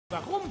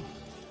Warum?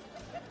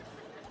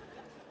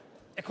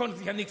 Er konnte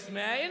sich an nichts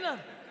mehr erinnern.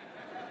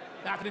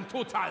 Er hatte den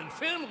totalen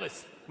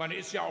Filmriss. Man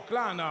ist ja auch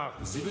klar nach.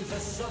 7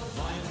 Fässer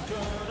Wein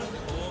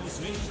können uns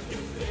nicht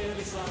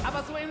gefährlich sein.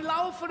 Aber so im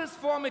Laufe des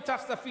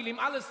Vormittags, da fiel ihm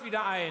alles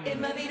wieder ein.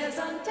 Immer wieder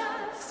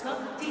sonntags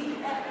kommt die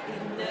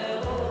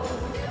Erinnerung.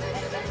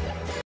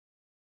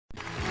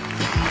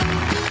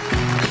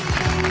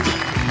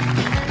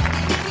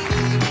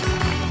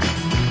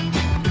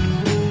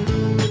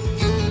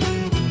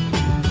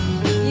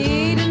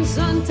 Jeden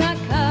Sonntag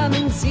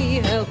kamen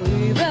sie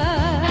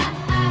herüber,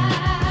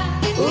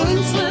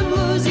 unsere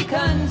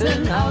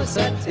Musikanten aus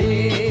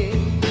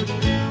Athen.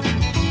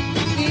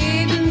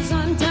 Jeden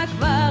Sonntag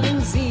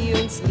waren sie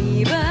uns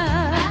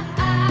lieber,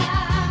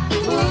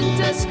 und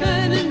das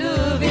können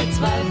nur wir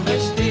zwei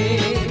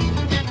verstehen.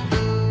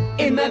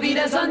 Immer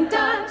wieder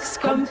sonntags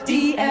kommt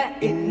die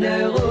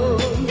Erinnerung.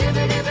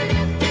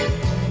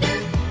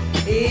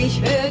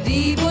 Ich hör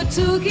die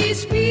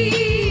Buzukis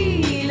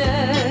spielen,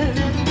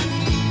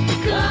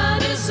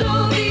 gerade so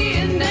wie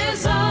in der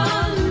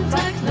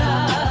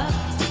Sonntagnacht,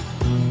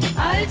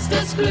 als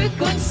das Glück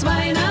uns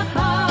zwei nach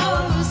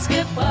Haus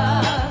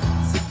gebracht.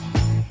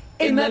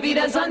 Immer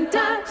wieder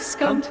sonntags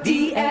kommt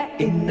die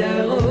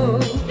Erinnerung.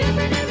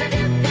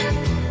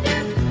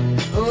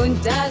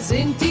 Und da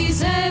sind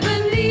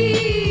dieselben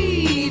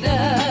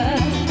Lieder,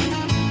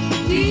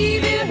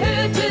 die wir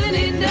hörten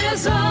in der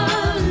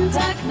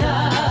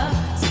Sonntagnacht,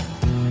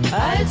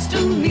 als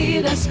du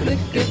mir das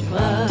Glück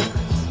gebracht.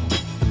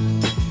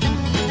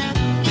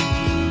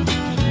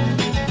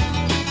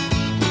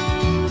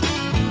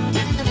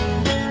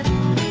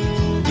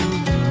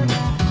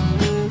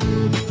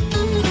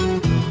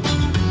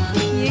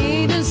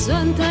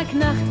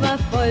 Sonntagnacht war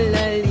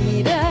voller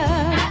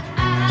Lieder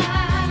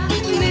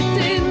mit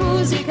den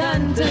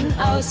Musikanten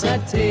aus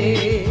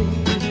Athen.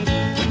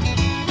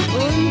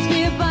 Und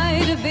wir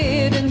beide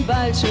werden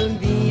bald schon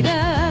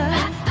wieder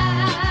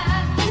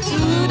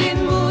zu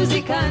den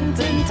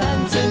Musikanten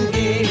tanzen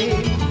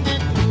gehen.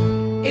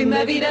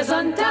 Immer wieder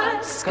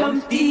sonntags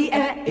kommt die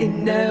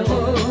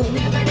Erinnerung.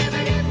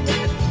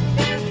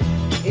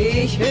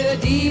 Ich hör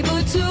die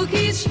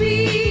Buzukis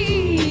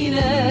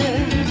spielen,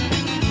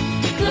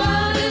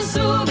 gerade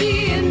so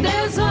wie in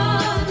der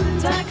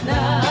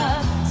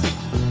Sonntagnacht,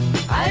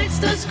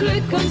 als das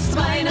Glück uns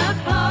zwei nach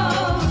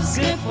Haus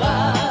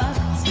gebracht.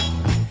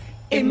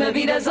 Immer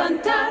wieder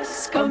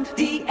sonntags kommt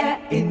die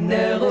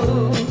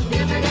Erinnerung.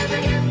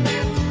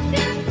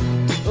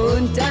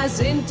 Und da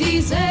sind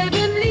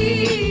dieselben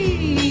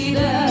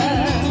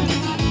Lieder,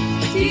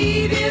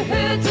 die wir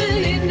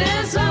hörten in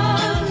der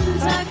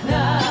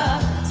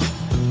Sonntagnacht,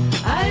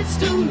 als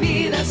du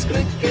mir das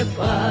Glück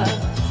gebracht.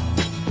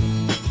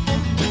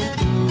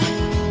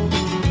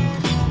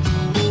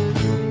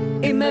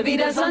 Immer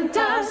wieder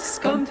sonntags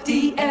kommt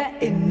die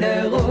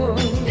Erinnerung.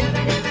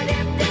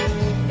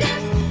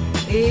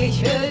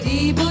 Ich hör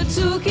die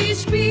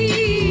Buzukis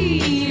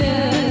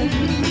spielen,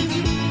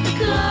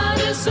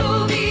 gerade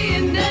so wie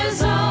in der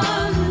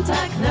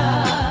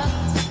Sonntagnacht,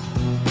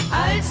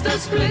 als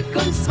das Glück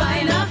uns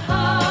zwei nach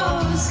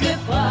Haus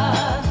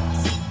gebracht.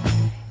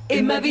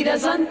 Immer wieder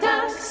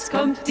sonntags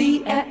kommt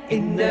die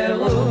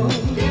Erinnerung.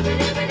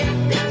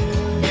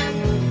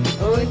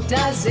 Und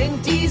da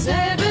sind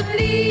dieselben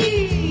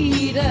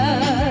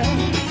Lieder,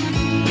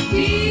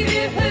 die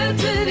wir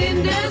hörten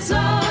in der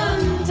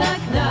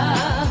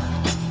Sonntagnacht,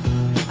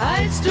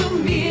 als du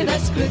mir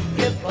das Glück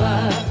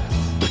gebracht.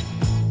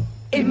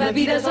 Immer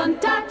wieder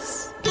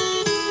sonntags.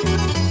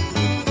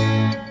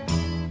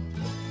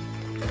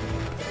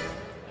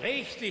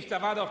 Richtig,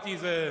 da war doch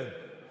diese...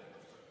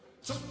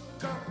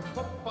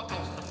 Zuckerpuppe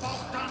aus der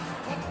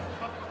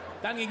Vorstadtpuppe.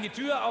 Dann ging die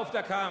Tür auf,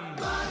 da kam...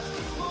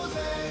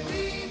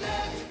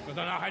 Und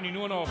danach eigentlich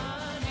nur noch...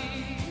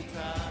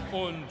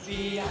 Und...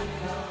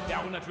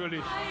 Ja, und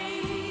natürlich...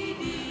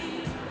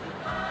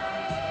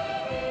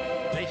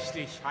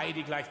 Richtig,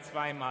 Heidi gleich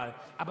zweimal.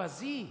 Aber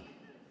sie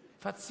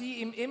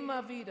verzieh ihm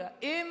immer wieder,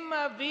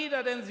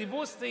 denn sie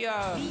wusste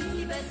ja...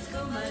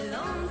 Liebeskummer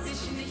lohnt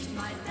sich nicht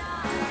mal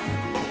da.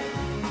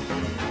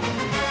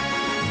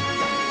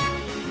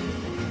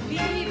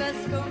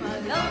 Liebeskummer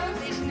lohnt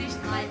sich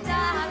nicht mal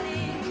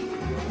darling.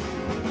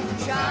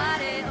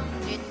 Schade um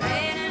die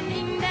Tränen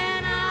in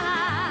der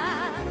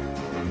Nacht.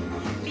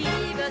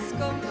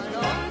 Liebeskummer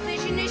lohnt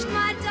sich nicht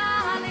mal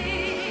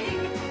darling,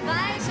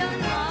 weil schon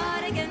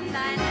morgen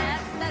dein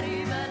Herz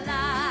darüber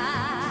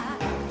lag.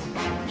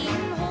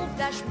 Im Hof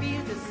da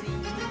spielte sie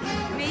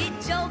mit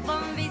Joe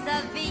vom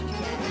Vis-a-vis,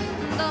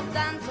 doch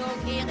dann zog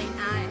er in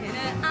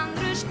eine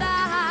andere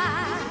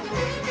Stadt.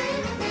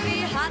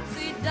 Wie hat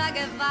sie da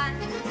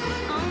geweint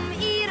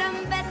ihrem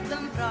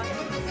besten Freund,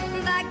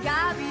 da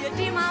gab ihr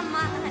die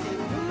Mama einen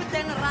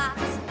guten Rat.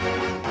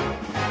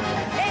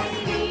 Hey,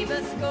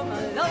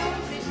 Liebeskummer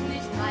lohnt sich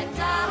nicht mal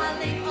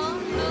darling,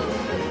 und nur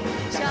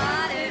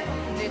schade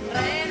um die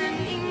Tränen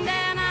in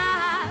der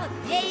Nacht.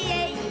 Hey,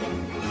 hey,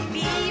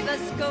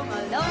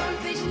 Liebeskummer lohnt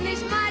sich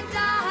nicht mal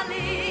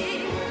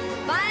darling,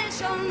 weil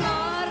schon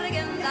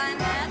morgen dein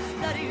Herz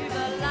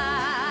darüber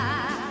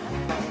lag.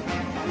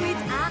 Mit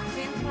 18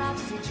 Frauen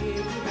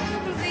Jim.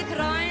 Sie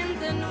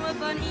träumte nur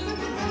von ihm,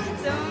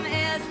 zum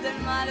ersten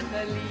Mal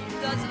verliebt,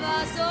 das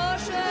war so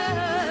schön.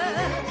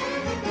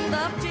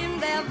 Doch Jim,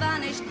 der war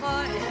nicht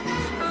treu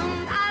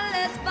und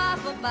alles war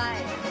vorbei,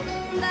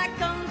 da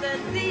konnte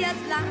sie es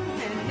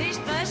lange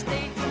nicht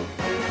verstehen.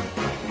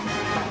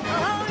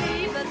 Oh,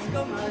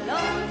 Liebeskummer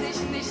lohnt sich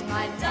nicht,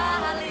 mein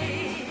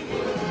Darling,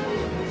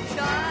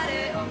 schade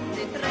um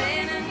die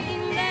Tränen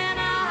in der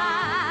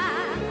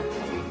Nacht.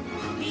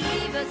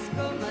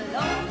 Liebeskummer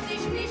lohnt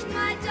sich nicht,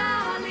 mein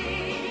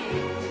Darling,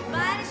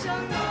 weil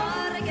schon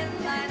morgen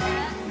dein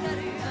Herz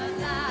darüber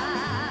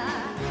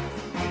lacht.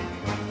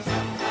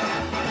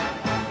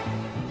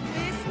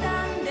 Bis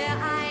dann der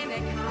eine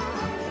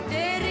kam,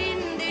 der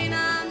in den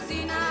Arm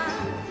sie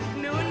nahm,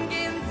 nun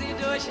gehen sie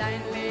durch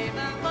ein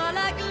Leben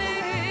voller Glück.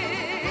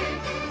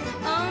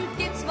 Und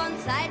gibt's von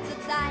Zeit zu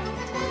Zeit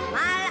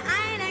mal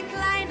einen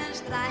kleinen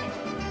Streit,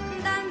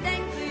 dann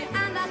denkt sie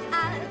an das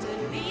alte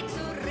Lied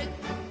zurück.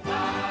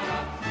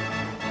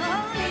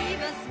 Oh,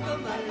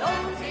 Liebeskummer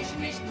lohnt sich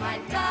nicht,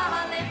 mein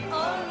Darling,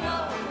 oh no.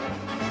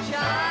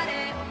 Schade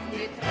um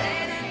die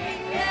Tränen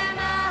in der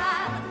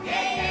Nacht,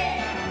 yeah,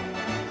 yeah.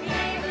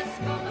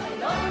 Liebeskummer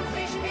lohnt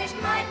sich nicht,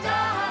 mein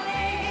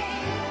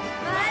Darling,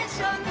 weil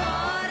schon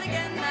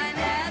morgen dein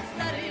Herz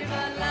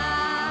darüber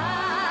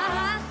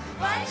lacht,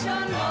 weil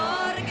schon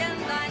morgen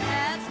dein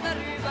Herz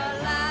darüber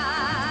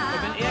lacht.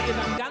 Und wenn er ihr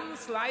dann ganz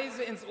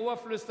leise ins Ohr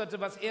flüsterte,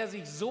 was er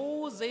sich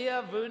so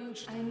sehr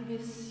wünscht. Ein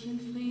bisschen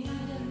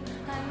Frieden,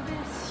 ein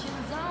bisschen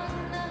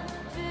Sonne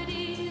für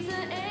diese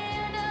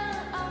Erde,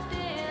 auf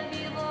der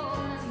wir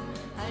wohnen.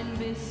 Ein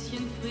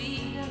bisschen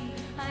Frieden,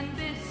 ein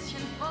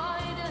bisschen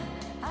Freude,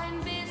 ein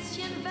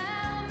bisschen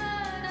Wärme,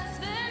 das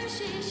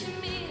wünsche ich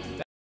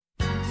mir.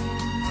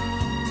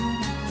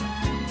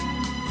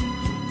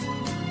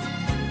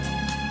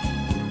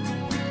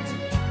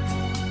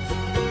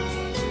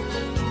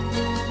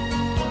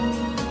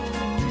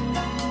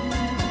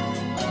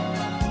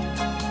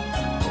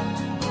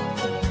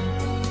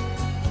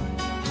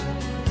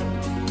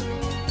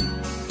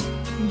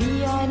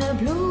 Wie eine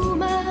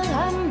Blume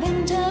am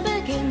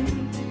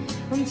Winterbeginn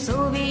und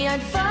so wie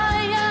ein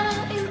Feuer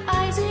im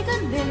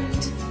eisigen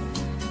Wind.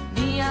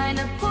 Wie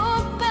eine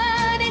Puppe,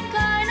 die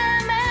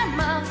keiner mehr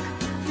mag,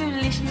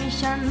 fühl ich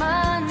mich an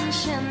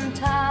manchen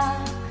Tag.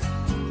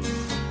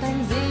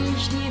 Dann seh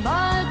ich die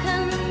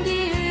Wolken,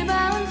 die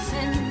über uns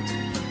sind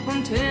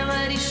und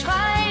höre die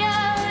Schreie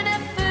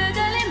der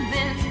Vögel im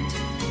Wind.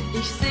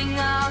 Ich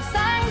singe aus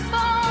Angst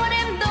vor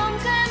dem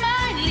Dunkeln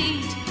mein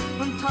Lied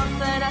und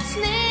hoffe, dass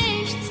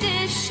nichts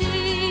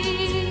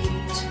geschieht.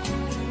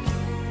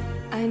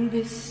 Ein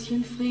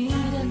bisschen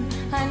Frieden,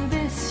 ein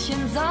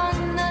bisschen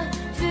Sonne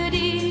für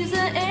diese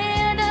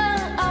Erde,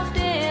 auf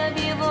der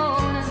wir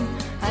wohnen.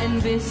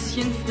 Ein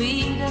bisschen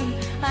Frieden,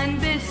 ein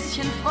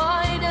bisschen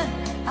Freude,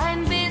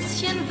 ein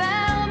bisschen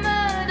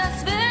Wärme,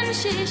 das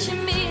wünsche ich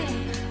mir.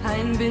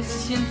 Ein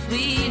bisschen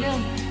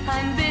Frieden,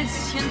 ein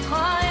bisschen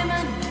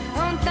Träumen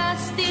und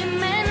dass die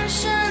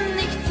Menschen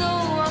nicht so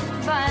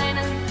oft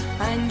weinen.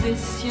 Ein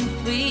bisschen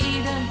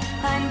Frieden,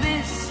 ein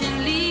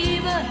bisschen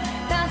Liebe,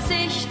 dass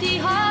ich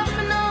die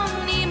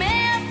Hoffnung nie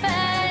mehr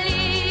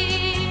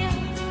verliere.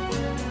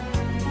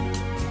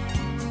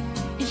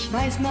 Ich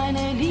weiß,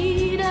 meine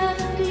Lieder,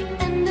 die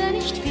enden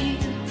nicht viel.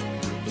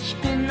 Ich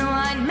bin nur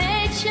ein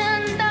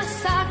Mädchen,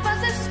 das sagt,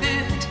 was es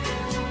fühlt.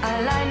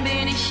 Allein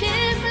bin ich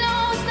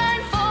hilflos,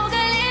 ein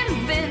Vogel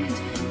im Wind,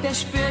 der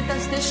spürt,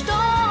 dass der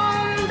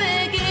Sturm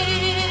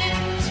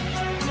beginnt.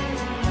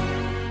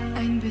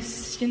 Ein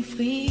bisschen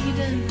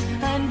Frieden,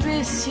 ein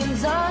bisschen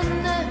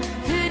Sonne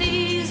für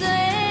diese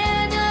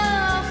Erde,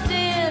 auf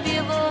der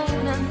wir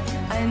wohnen.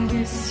 Ein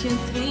bisschen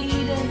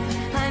Frieden,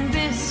 ein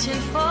bisschen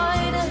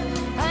Freude,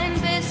 ein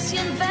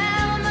bisschen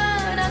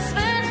Wärme, das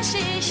wünsche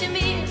ich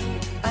mir.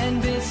 Ein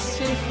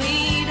bisschen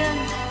Frieden,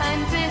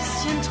 ein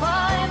bisschen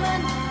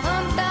Träumen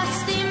und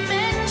dass die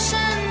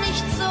Menschen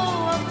nicht so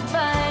oft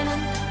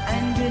weinen.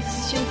 Ein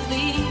bisschen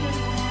Frieden,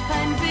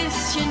 ein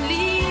bisschen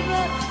Liebe,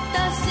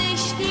 dass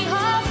ich die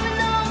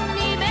Hoffnung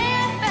nie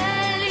mehr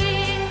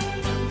verliere.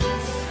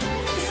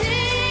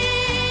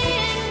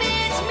 Sing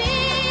mit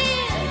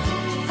mir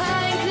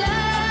ein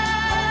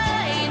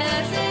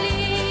kleines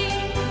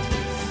Lied,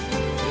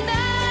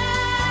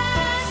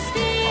 dass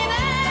die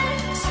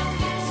Welt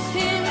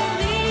in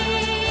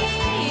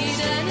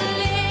Frieden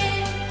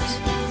lebt.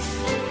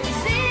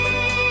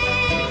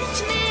 Singt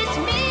mit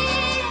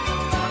mir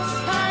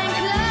ein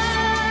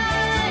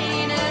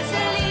kleines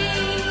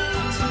Lied,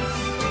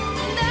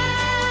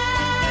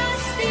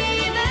 dass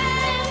die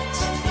Welt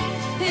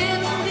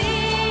in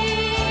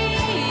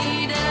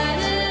Frieden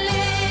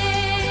lebt.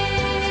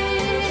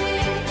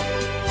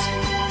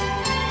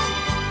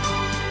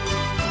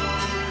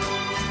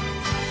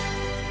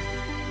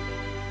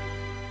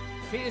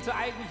 Fehlte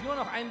eigentlich nur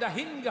noch ein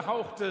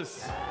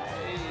dahingehauchtes.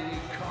 Hey,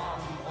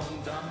 komm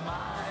unter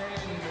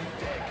meine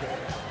Decke.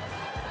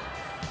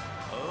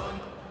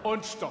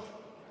 Und stopp.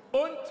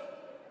 Und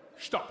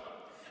stopp.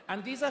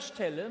 An dieser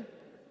Stelle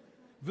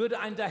würde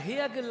ein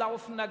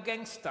dahergelaufener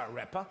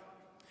Gangster-Rapper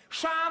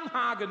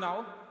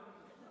schamhaargenau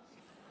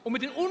und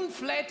mit den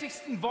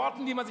unflätigsten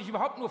Worten, die man sich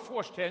überhaupt nur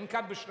vorstellen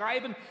kann,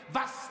 beschreiben,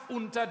 was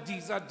unter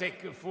dieser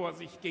Decke vor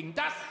sich ging.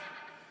 Das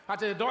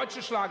hatte der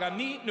deutsche Schlager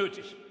nie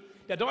nötig.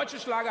 Der deutsche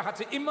Schlager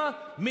hatte immer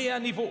mehr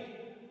Niveau.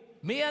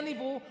 Mehr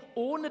Niveau,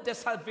 ohne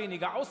deshalb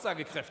weniger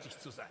aussagekräftig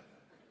zu sein.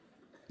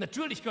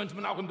 Natürlich könnte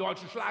man auch im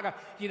deutschen Schlager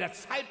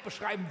jederzeit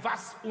beschreiben,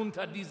 was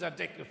unter dieser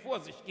Decke vor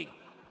sich ging.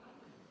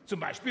 Zum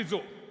Beispiel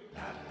so.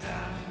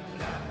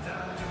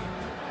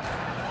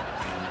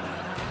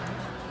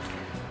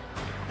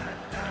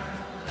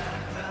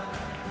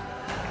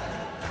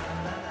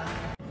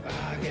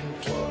 Wagen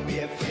vor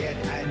mir fährt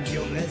ein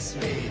junges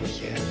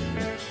Mädchen.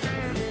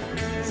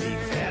 Sie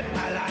fährt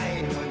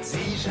allein und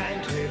sie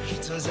scheint hübsch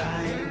zu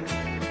sein.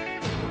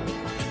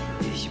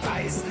 Ich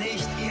weiß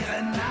nicht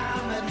ihren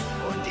Namen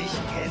und ich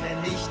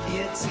kenne nicht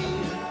ihr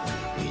Ziel.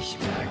 Ich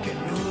merke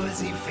nur,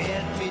 sie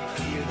fährt mit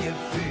viel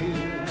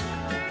Gefühl.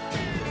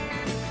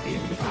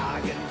 Im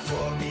Wagen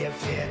vor mir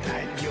fährt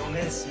ein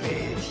junges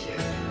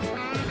Mädchen.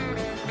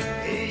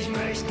 Ich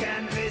möchte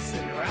gern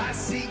wissen,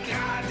 was sie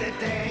gerade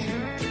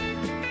denkt.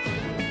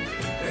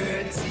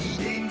 Hört sie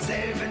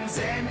denselben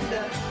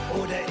Sender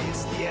oder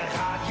ist ihr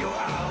Radio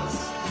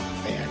aus?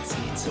 Fährt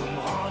sie zum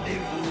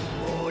Rendezvous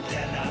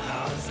oder nach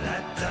Haus? La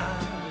da,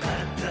 la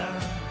da,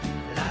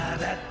 la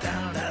da da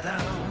da da.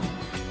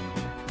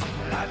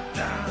 La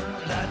da,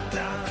 la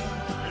da,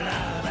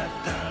 la da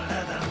da da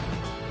da.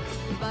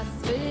 Was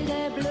will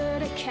der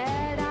blöde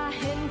Kerl da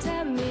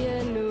hinter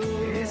mir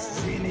nun? Ist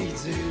sie nicht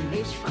süß?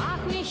 Ich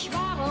frag mich,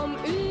 warum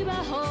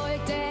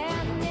überholt der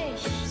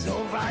nicht? So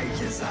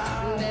weiches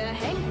Haar. Der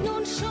hängt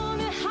nun schon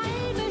eine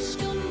halbe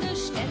Stunde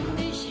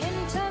ständig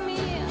hinter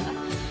mir.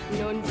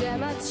 Nun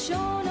dämmert's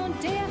schon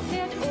und der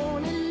fährt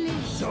ohne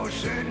Licht. So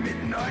schön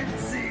mit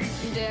 90.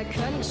 Der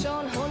könnte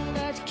schon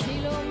 100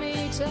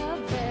 Kilometer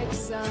weg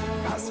sein.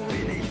 Was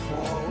bin ich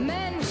froh?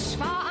 Mensch,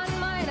 fahr an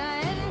meiner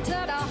Ente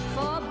doch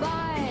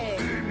vorbei.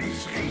 Fühl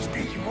mich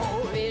richtig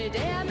wohl. Will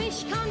der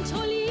mich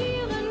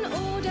kontrollieren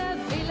oder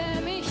will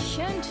er mich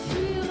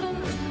entführen?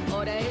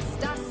 Oder ist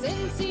das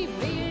in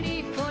Zivil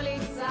die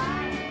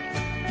Polizei?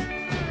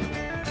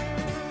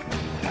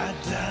 La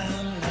da,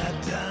 la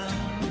da,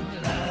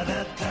 la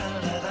da da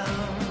la da.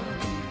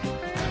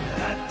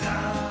 La da,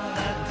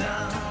 la da,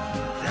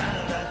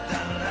 la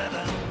da la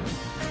da.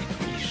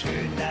 Wie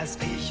schön, dass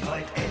ich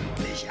heute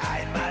endlich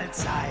einmal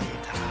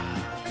Zeit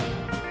habe.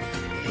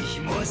 Ich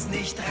muss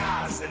nicht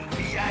rasen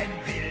wie ein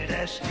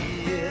wilder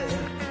Stier.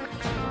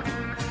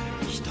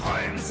 Ich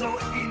träum so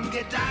in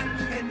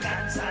Gedanken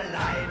ganz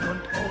allein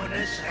und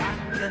ohne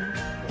Schranken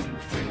und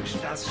wünsch,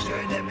 das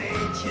schöne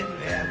Mädchen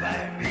wär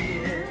bei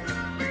mir.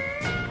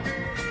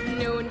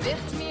 Nun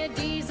wird mir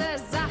diese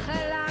Sache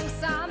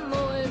langsam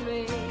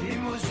mulmig. Die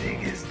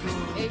Musik ist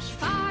gut. Ich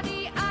fahr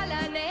die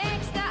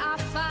allernächste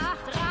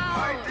Abfahrt raus.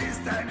 Heute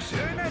ist ein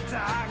schöner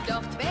Tag.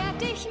 Dort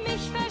werd ich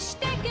mich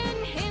verstecken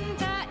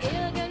hinter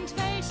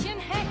irgendwelchen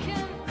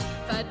Hecken.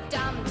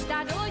 Verdammt,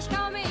 dadurch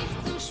komm ich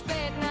zu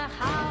spät nach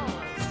Haus.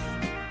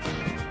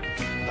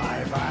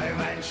 Bye bye,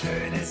 mein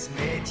schönes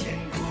Mädchen,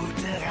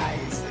 gute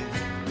Reise.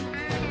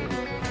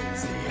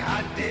 Sie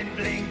hat den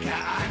Blinker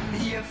an,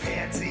 hier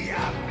fährt sie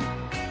ab.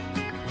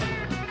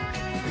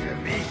 Für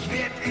mich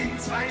wird in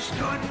 2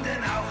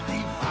 Stunden auch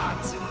die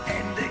Fahrt zu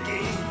Ende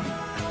gehen.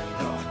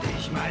 Doch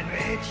dich, mein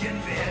Mädchen,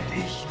 werd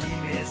ich nie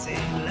mehr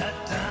sehen. La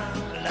da,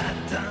 la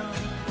da,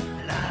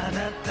 la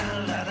da da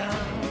la da.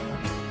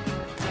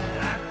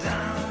 La da,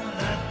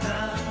 la da,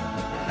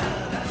 la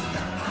da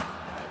da.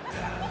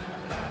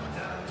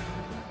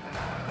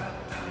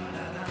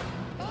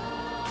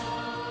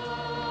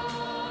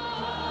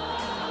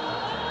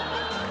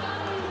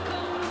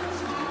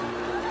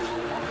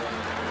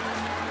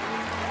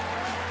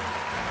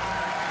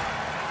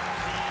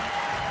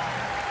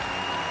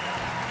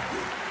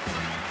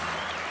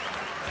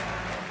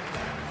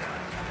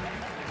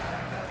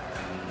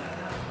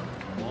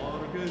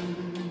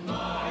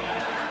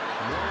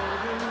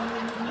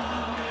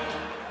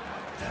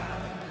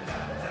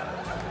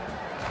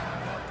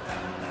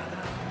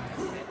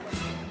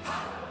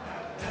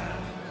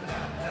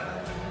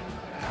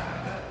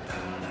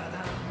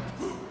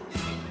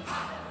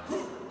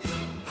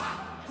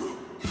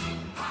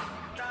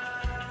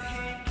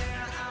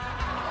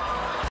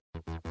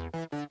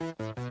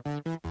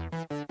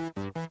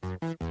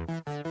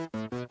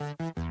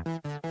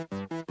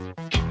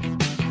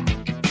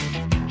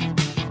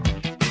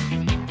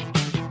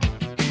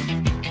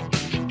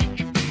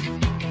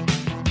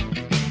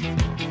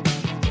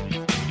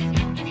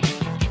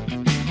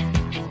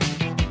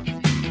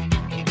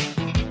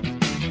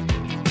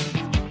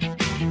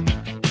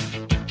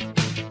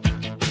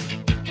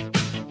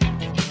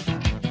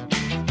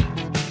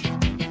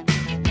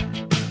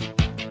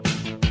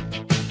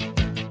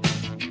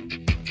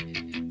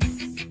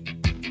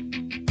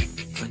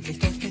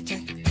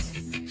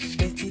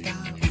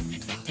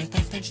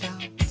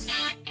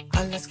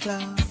 Alles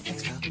klar,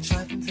 Experten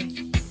schalten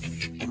sich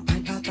um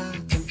ein paar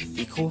Daten.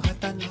 Die Crew hat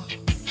dann noch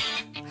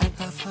ein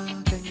paar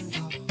Fragen,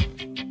 doch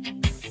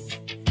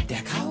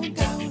der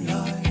Countdown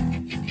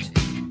läuft.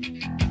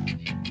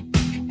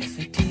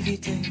 Effektive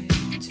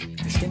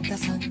Identität bestimmt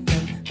das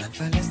Handeln, man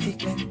verlässt die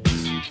blind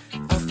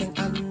auf den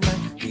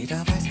anderen. Jeder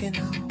weiß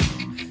genau,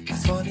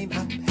 was von ihm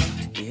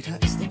abhängt, jeder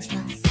ist im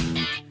Stress.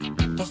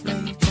 Doch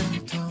Major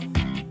Tom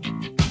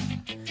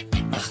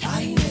macht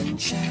einen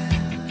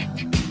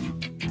Scherz,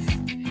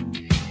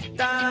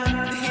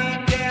 dann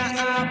hebt er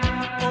ab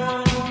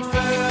und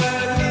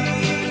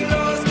völlig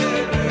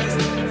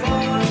losgelöst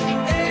von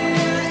der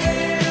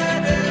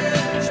Erde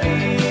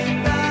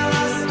schwebt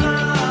das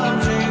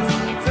Raumschiff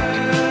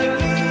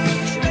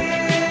völlig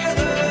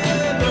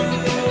schwerelos.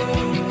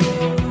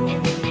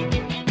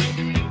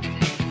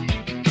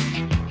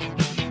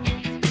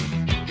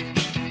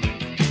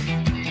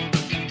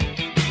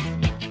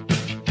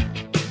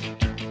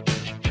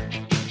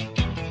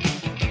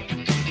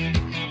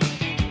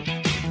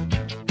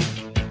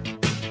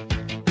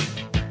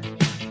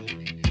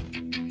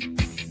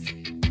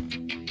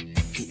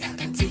 Die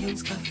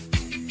Erdanziehungskraft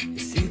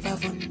ist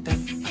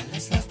überwunden,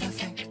 alles läuft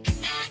perfekt.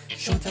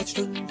 Schon seit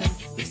Stunden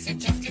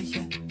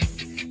wissenschaftliche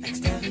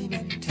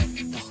Experimente,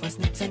 doch was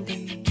nützen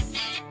die?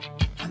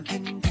 Am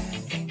Ende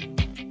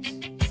denkt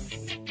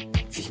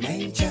sich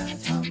Major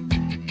Tom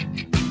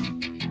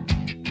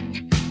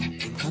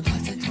im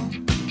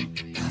Kontrollzentrum.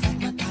 Da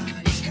wird man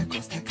panisch, der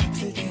Kurs der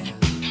Kapsel, der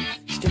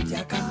stimmt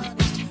ja gar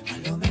nicht.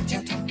 Hallo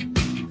Major Tom,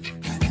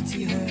 können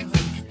Sie hören?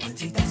 Wollen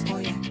Sie das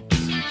Projekt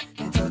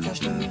denn so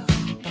zerstören?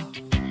 Doch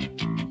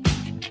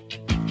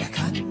er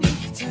kann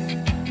nichts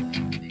hören.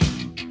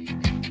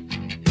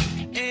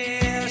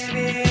 Er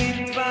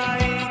schwebt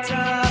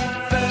weiter,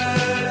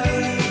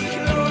 völlig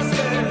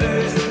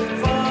losgelöst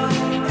von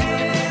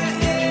der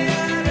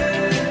Erde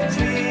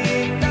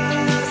schwebt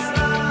das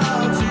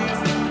Raumschiff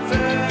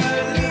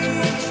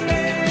völlig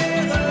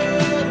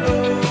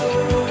schwerelos.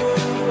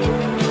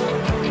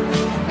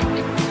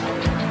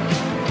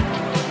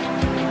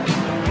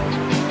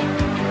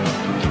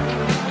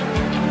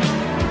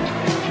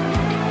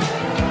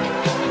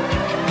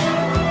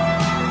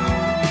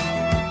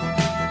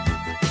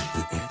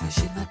 Die Erde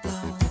schimmert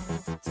blau,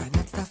 sein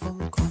letzter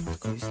Funkgrund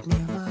grüßt mir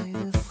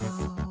meine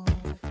Frau.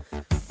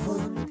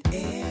 Und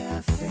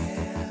er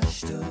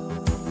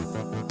verstummt.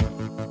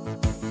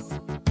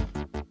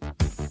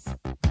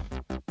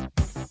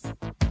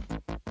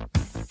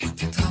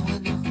 Und wir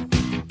trauern noch,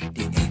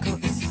 die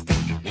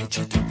Egoisten.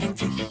 Major Tom denkt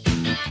sich,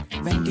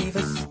 wenn die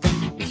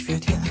wüssten, mich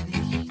führt hier ein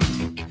Licht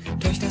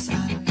durch das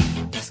All,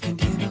 das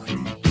könnt ihr noch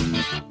nicht.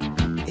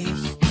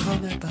 Ich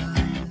komme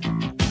bald,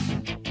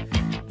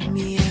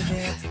 mir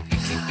wird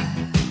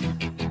kalt.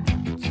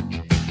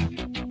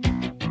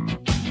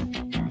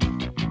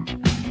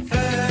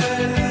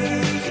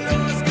 Völlig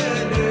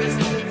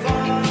losgelöst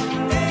von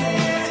der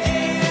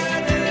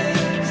Erde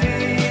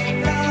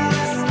schwebt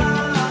das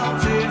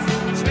Raumschiff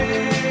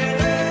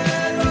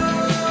schwerelos.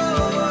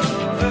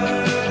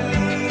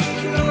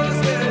 Völlig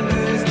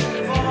losgelöst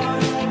von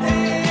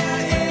der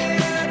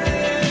Erde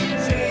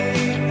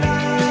schwebt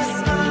das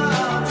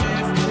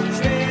Raumschiff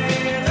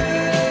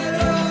schwerelos.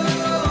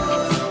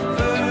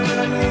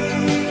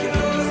 Völlig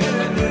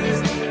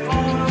losgelöst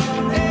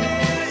von der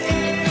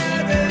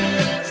Erde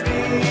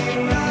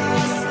schwebt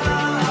das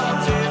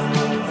Raumschiff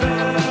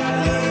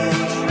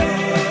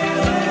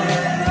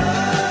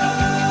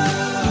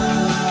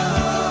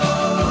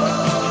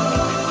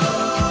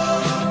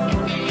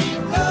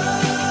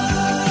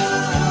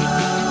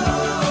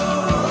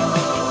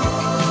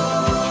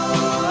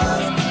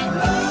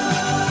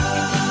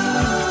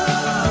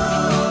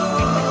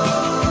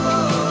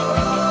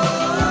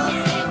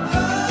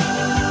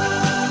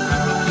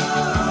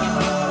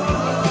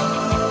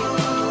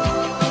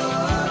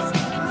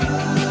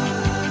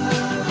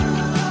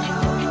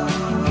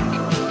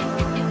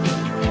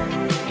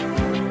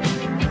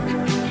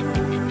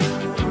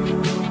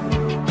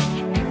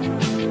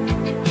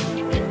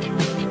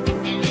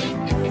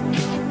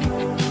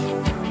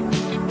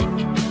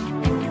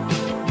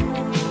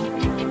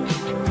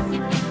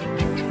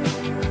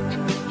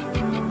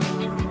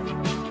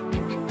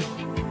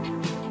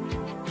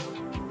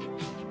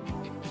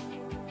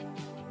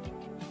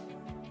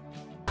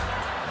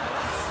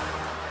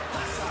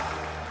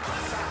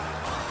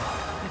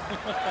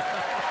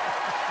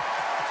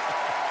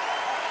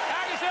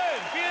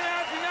Dankeschön, vielen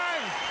herzlichen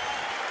Dank.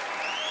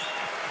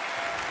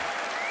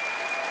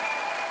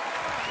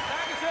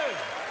 Dankeschön.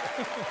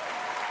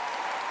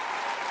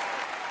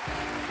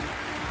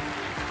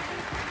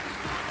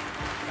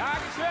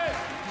 Dankeschön.